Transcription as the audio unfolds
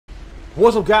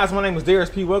What's up, guys? My name is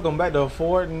Daryus P. Welcome back to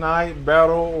Fortnite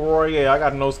Battle Royale. I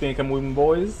got a no skin coming with me,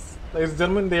 boys. Ladies and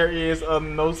gentlemen, there is a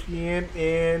no skin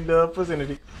in the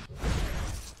vicinity.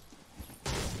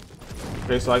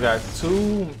 Okay, so I got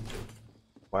two.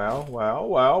 Wow, wow,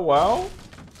 wow, wow.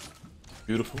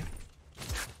 Beautiful.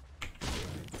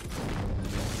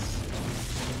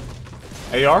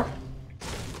 AR.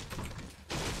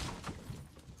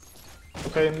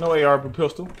 Okay, no AR, but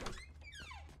pistol.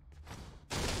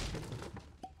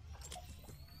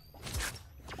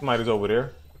 Somebody's over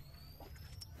there.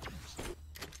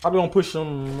 Probably gonna push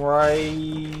them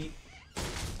right.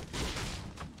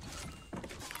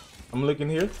 I'm looking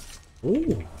here.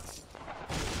 Ooh.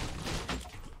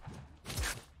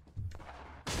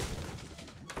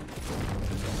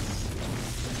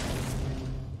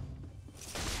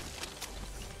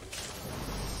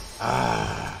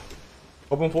 Ah.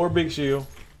 Hoping for a big shield.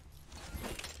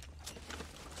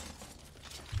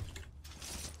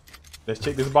 Let's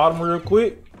check this bottom real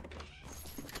quick.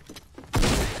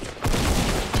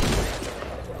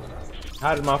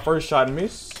 How did my first shot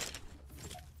miss?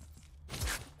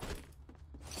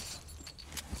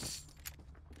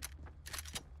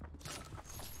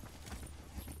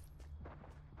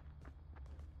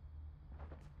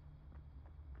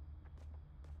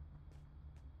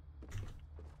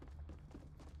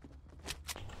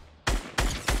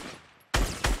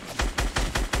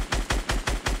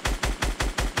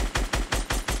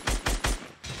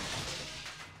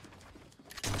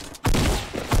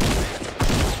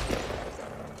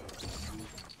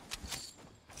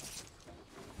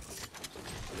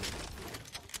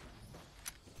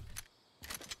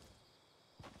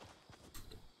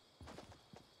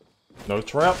 No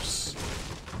traps.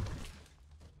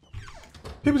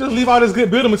 People just leave all this good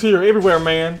building material everywhere,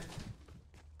 man.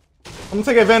 I'm gonna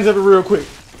take advantage of it real quick.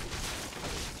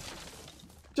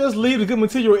 Just leave the good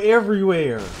material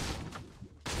everywhere.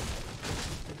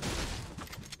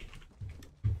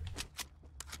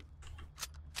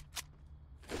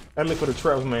 I look for the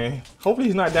traps, man. Hopefully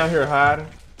he's not down here hiding.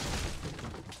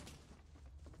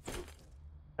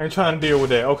 I ain't trying to deal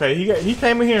with that. Okay, he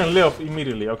came in here and left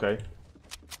immediately. Okay.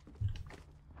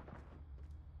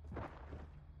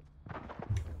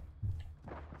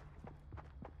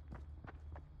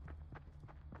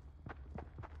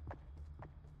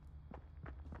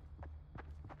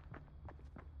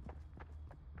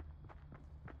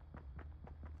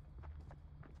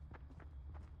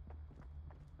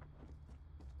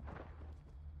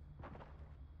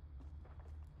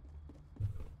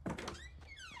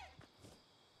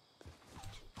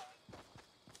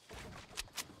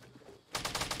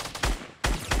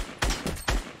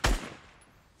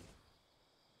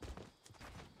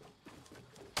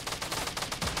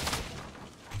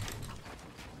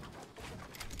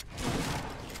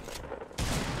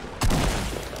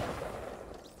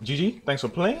 GG, thanks for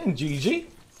playing, GG.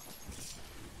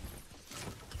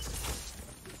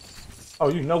 Oh,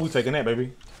 you know we taking that,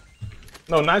 baby.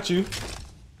 No, not you.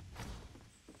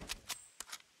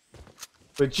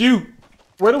 But you.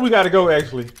 Where do we gotta go,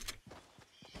 actually?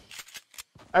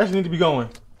 I actually need to be going.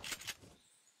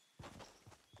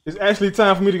 It's actually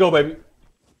time for me to go, baby.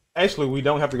 Actually, we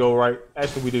don't have to go, right?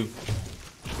 Actually, we do.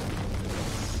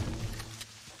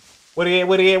 Where they at?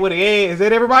 Where they at? Where they at? Is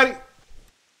that everybody?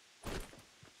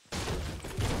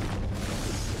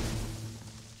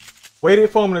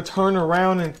 Waited for him to turn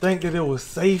around and think that it was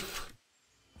safe.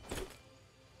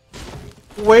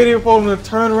 Waited for him to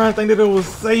turn around and think that it was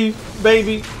safe,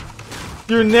 baby.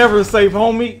 You're never safe,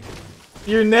 homie.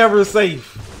 You're never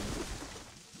safe.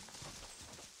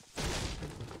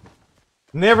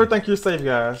 Never think you're safe,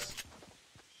 guys.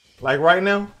 Like right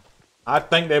now, I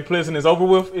think that Pleasant is over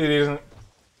with. It isn't.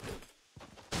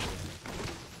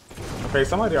 Okay,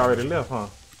 somebody already left, huh?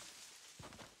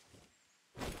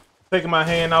 Taking my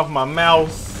hand off my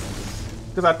mouse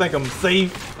because I think I'm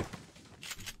safe.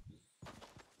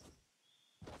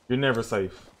 You're never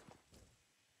safe.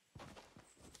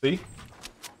 See?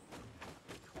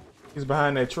 He's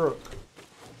behind that truck.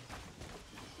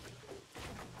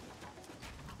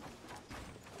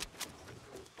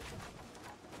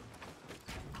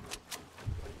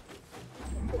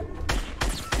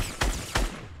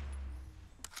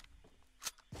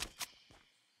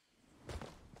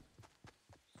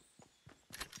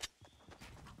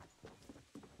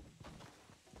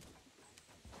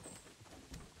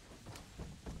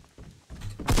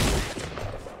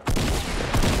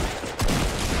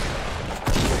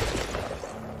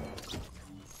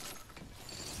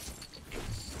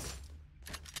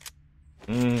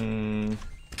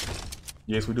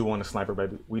 Yes, we do want a sniper,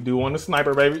 baby. We do want a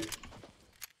sniper, baby.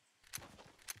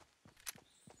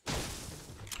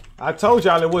 I told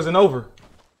y'all it wasn't over.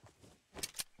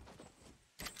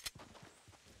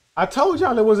 I told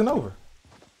y'all it wasn't over.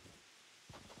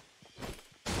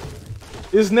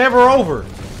 It's never over.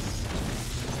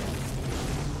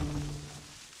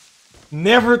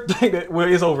 Never think that, well,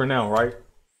 it's over now, right?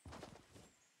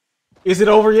 Is it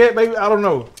over yet, baby? I don't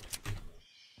know.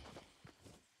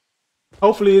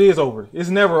 Hopefully it is over. It's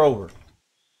never over.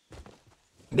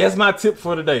 That's my tip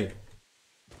for today.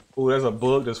 Oh, there's a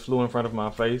bug just flew in front of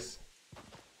my face.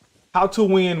 How to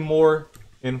win more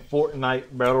in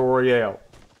Fortnite Battle Royale.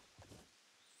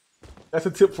 That's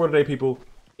a tip for today, people.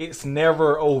 It's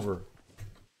never over.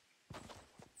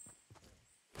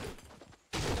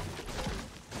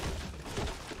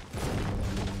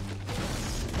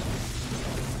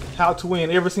 How to win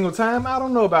every single time? I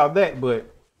don't know about that,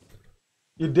 but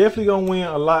you're definitely gonna win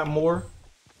a lot more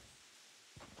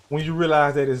when you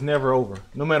realize that it's never over.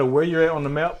 No matter where you're at on the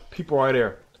map, people are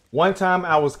there. One time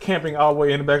I was camping all the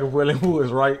way in the back of Welling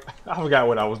Woods, right? I forgot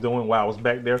what I was doing while I was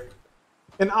back there.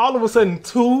 And all of a sudden,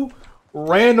 2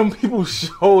 random people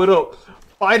showed up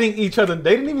fighting each other.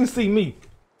 They didn't even see me.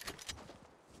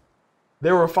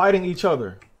 They were fighting each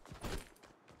other.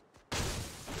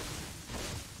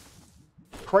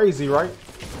 Crazy, right?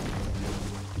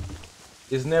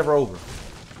 It's never over.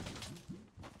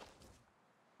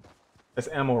 That's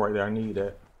ammo right there. I need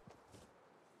that.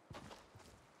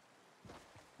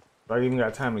 If I even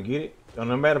got time to get it,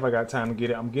 no matter if I got time to get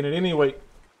it, I'm getting it anyway.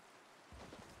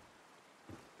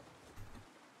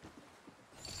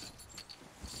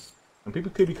 And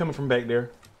people could be coming from back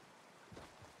there.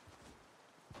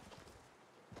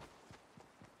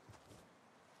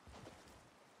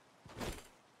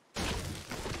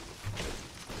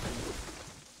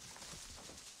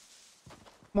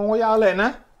 Come on, where y'all at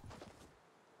now?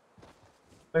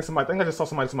 I think I just saw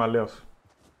somebody to my left.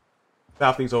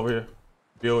 Southeast over here.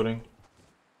 Building.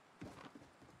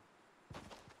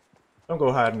 Don't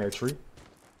go hide in that tree.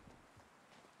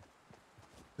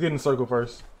 Get in the circle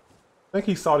first. I think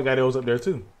he saw the guy that was up there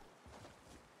too.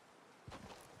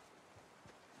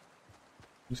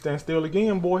 You stand still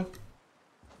again, boy.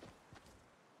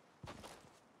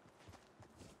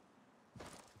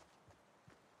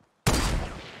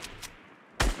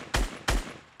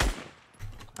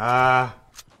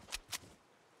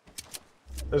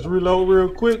 Let's reload real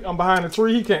quick. I'm behind the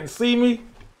tree. He can't see me.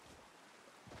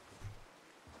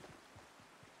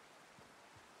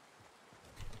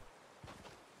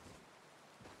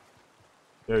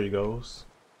 There he goes.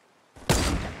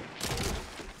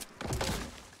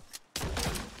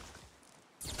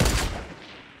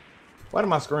 Why did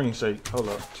my screen shake? Hold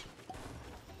up.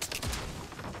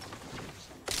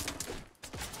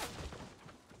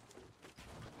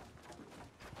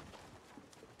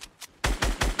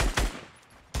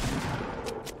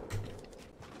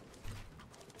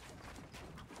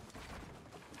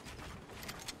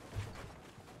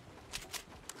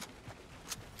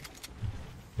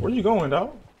 Where you going,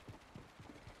 dog?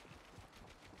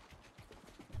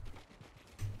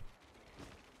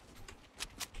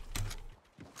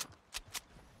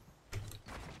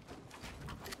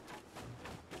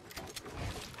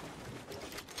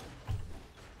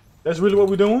 That's really what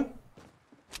we're doing?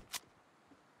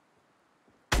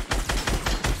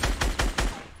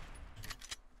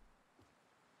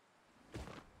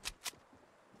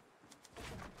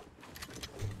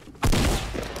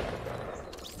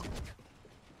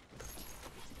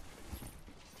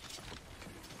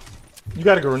 You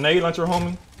got a grenade launcher,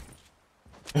 homie?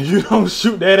 And you don't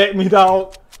shoot that at me,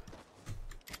 dog?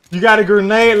 You got a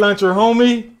grenade launcher,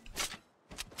 homie?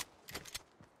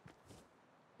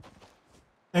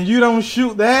 And you don't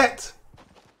shoot that?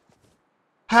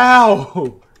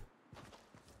 How?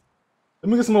 Let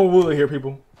me get some more wood here,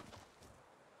 people.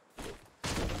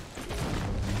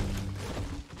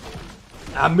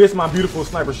 I missed my beautiful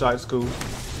sniper shot, school.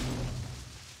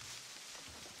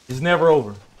 It's never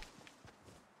over.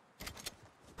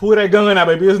 Pull that gun out,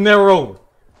 baby. It's never over.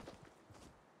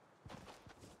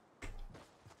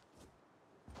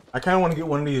 I kind of want to get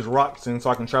one of these rocks in so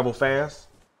I can travel fast.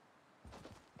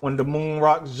 One of the moon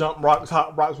rocks, jump rocks,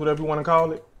 hot rocks, whatever you want to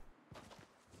call it.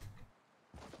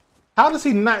 How does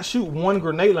he not shoot one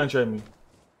grenade launcher at me?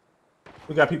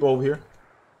 We got people over here.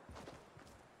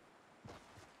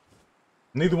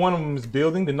 Neither one of them is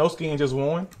building. The no skin just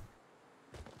won.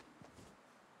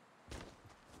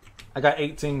 I got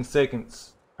 18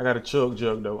 seconds. I got a chug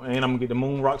jug though, and I'm gonna get the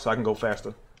moon rock so I can go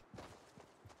faster.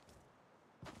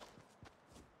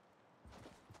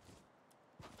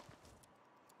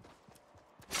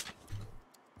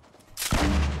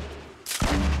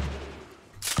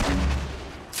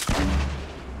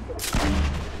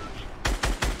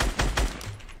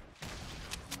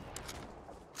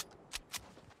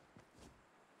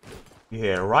 He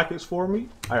had rockets for me.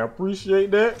 I appreciate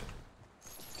that.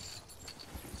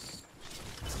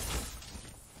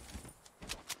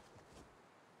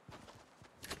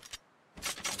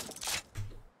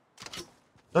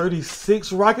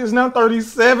 $36 rockets now,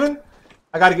 37.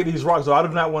 I gotta get these rocks though. I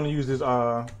do not want to use this.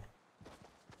 I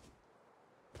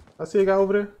see a guy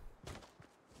over there.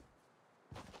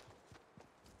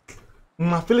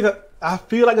 I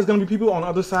feel like there's gonna be people on the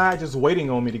other side just waiting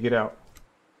on me to get out.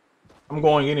 I'm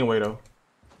going anyway though.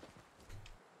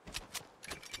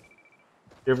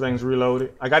 Everything's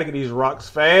reloaded. I gotta get these rocks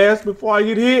fast before I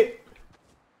get hit.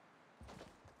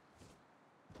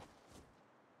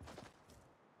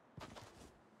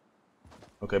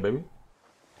 Okay, baby.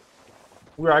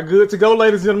 We are good to go,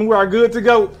 ladies and gentlemen. We are good to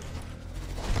go.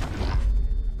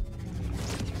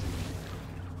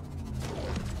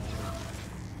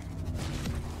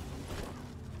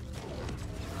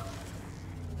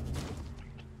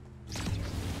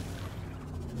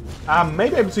 I may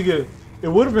be able to get it. It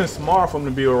would have been smart from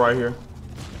the build right here,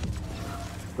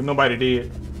 but nobody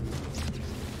did.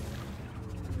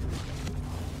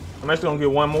 I'm actually gonna get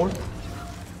one more.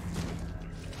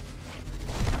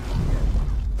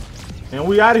 And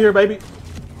we out of here, baby.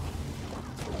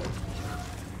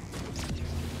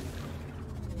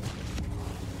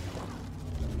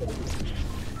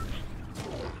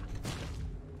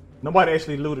 Nobody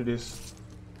actually looted this.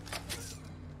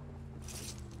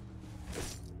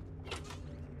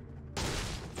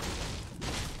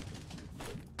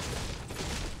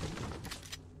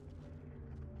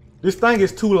 This thing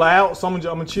is too loud, so I'm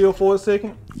gonna chill for a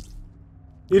second.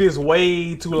 It is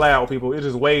way too loud, people. It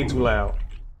is way too loud.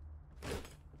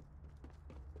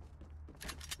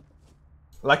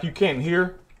 Like you can't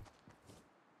hear.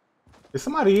 Is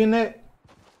somebody in that?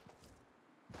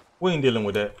 We ain't dealing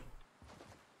with that.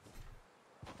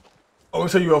 Oh, I'll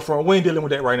tell you up front. We ain't dealing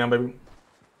with that right now, baby.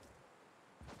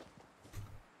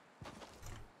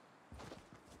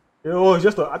 It was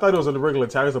just I thought it was a regular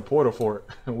tower. It's a portal fort.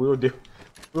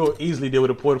 We'll easily deal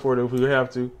with a portal fort if we have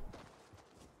to.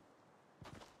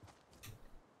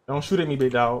 Don't shoot at me,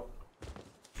 big dog.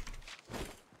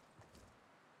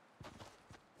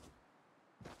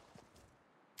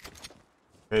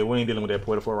 Okay, we ain't dealing with that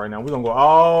portal fort right now. We're gonna go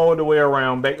all the way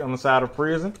around back on the side of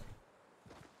prison.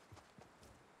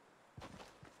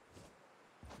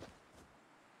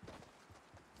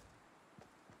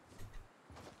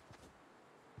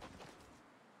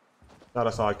 Thought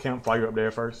I saw a campfire up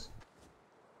there first.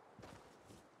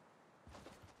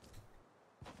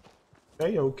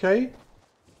 Okay, okay.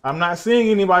 I'm not seeing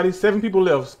anybody. 7 people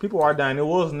left. People are dying. There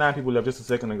was 9 people left just a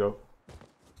second ago.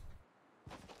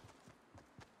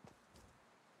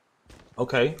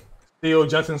 Okay. Still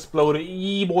Johnson exploded.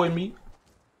 Boy me.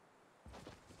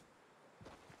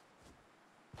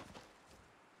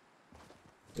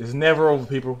 It's never over,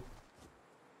 people.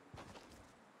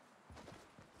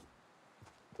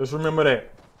 Just remember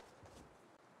that.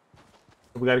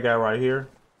 We got a guy right here.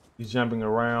 He's jumping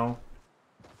around.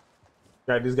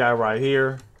 Got this guy right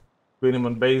here. Building him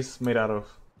a base made out of.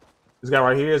 This guy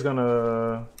right here is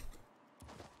gonna.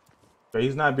 Okay,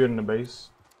 he's not building a base.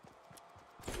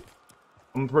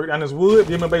 I'm gonna break down this wood.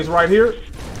 Give him a base right here.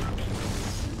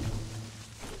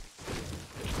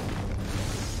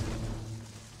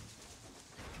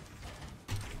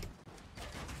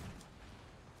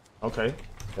 Okay,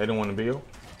 they didn't want to build.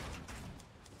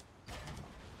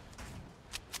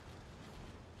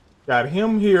 Got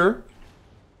him here.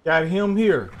 Got him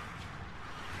here.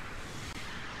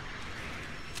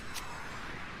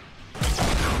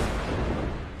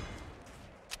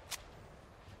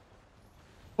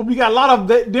 Hope you got a lot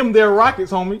of them there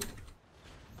rockets, homie.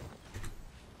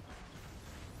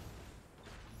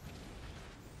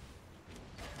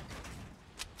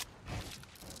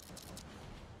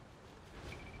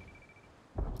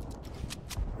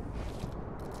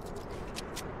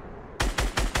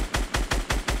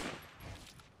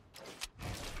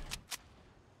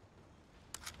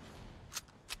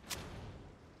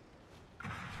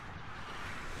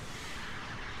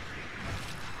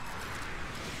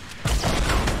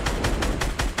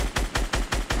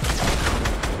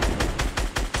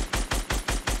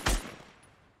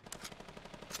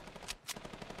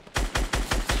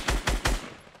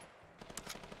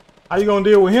 How you gonna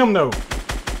deal with him though?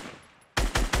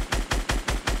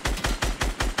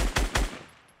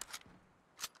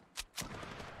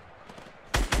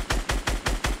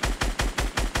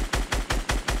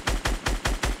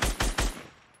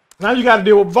 Now you gotta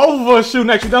deal with both of us shooting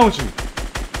at you, don't you?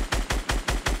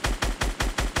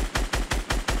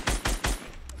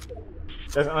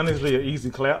 That's honestly an easy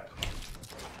clap.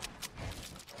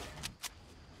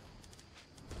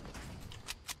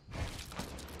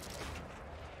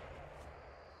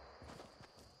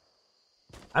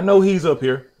 I know he's up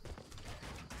here.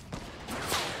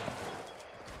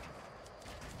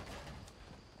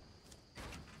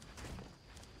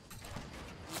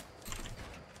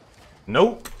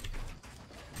 Nope.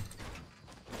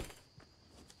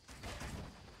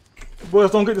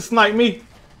 Boys don't get to snipe me.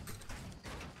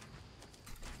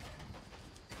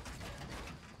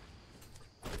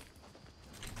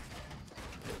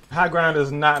 High ground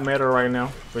does not matter right now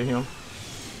for him.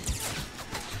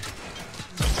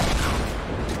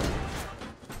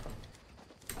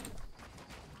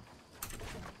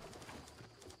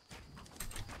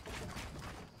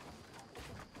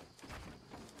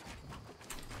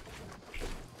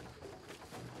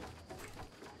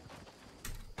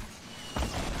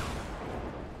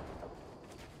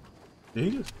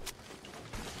 Jesus.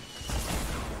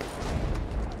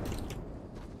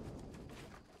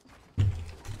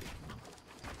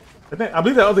 I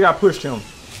believe that other guy pushed him.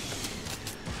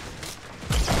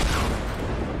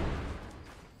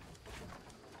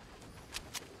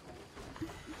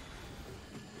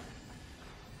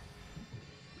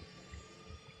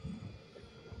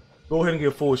 Go ahead and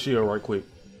get full shield right quick.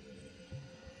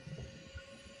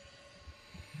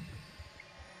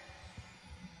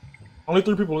 Only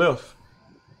 3 people left.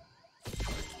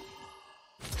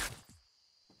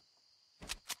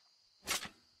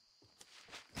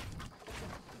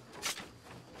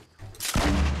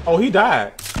 Oh, he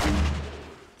died.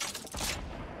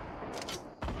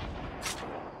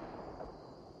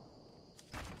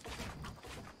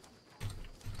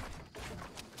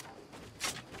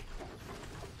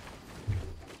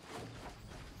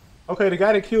 Okay, the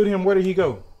guy that killed him, where did he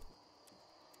go?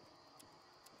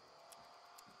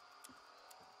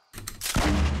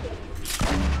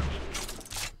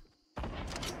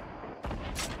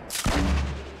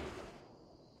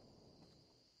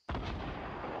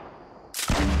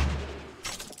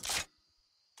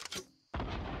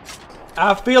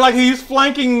 I feel like he's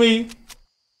flanking me.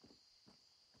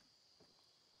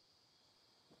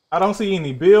 I don't see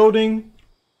any building.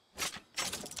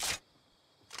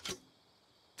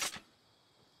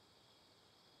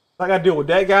 I gotta deal with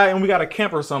that guy, and we got a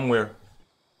camper somewhere.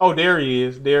 Oh, there he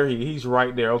is. He's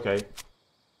right there. Okay.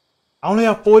 I only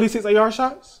have 46 AR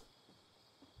shots.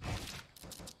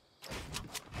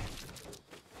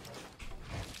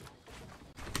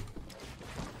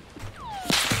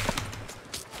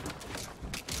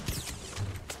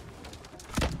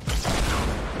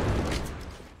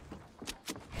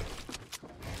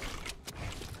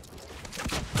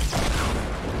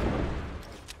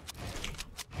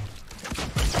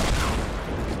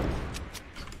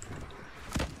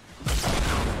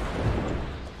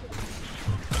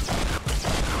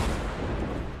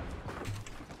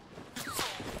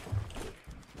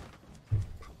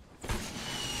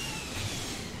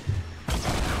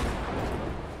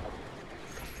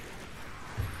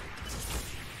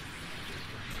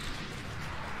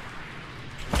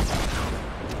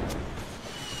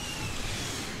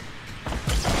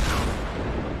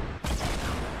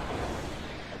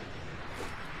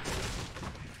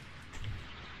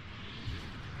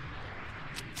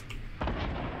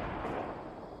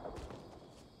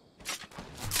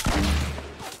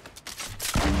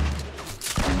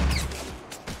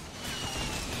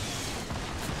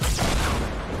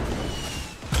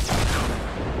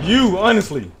 You,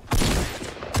 honestly.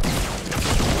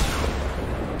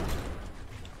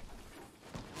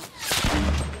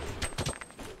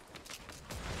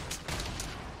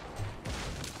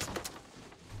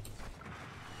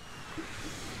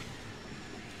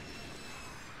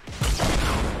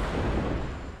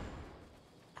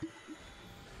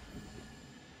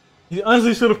 He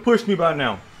honestly should have pushed me by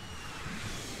now.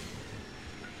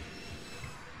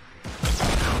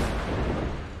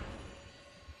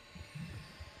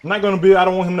 I'm not gonna be, I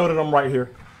don't want him to know that I'm right here.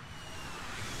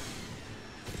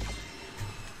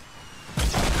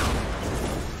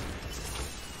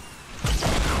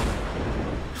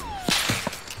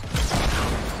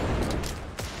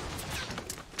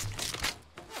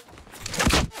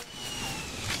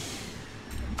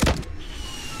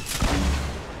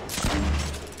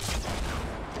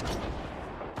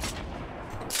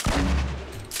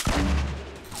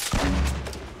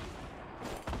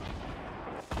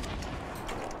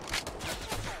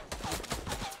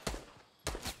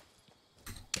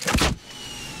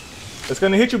 It's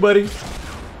gonna hit you, buddy.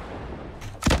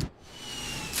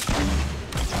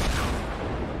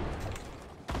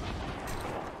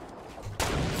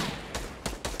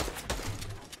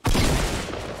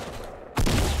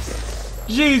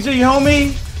 GG,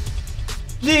 homie.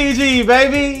 GG,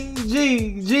 baby.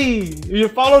 GG. You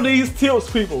follow these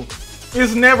tips, people.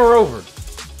 It's never over.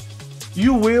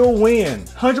 you will win.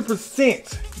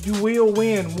 100%. You will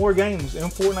win more games in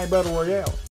Fortnite Battle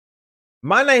Royale.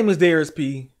 My name is Daryus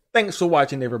P. Thanks for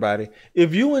watching, everybody.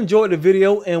 If you enjoyed the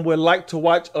video and would like to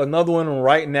watch another one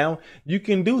right now, you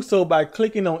can do so by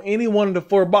clicking on any one of the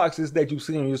 4 boxes that you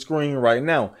see on your screen right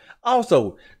now.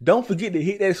 Also, don't forget to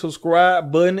hit that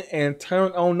subscribe button and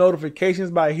turn on notifications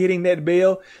by hitting that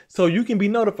bell so you can be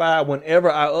notified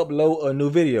whenever I upload a new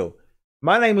video.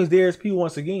 My name is Daryus P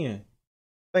once again.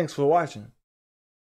 Thanks for watching.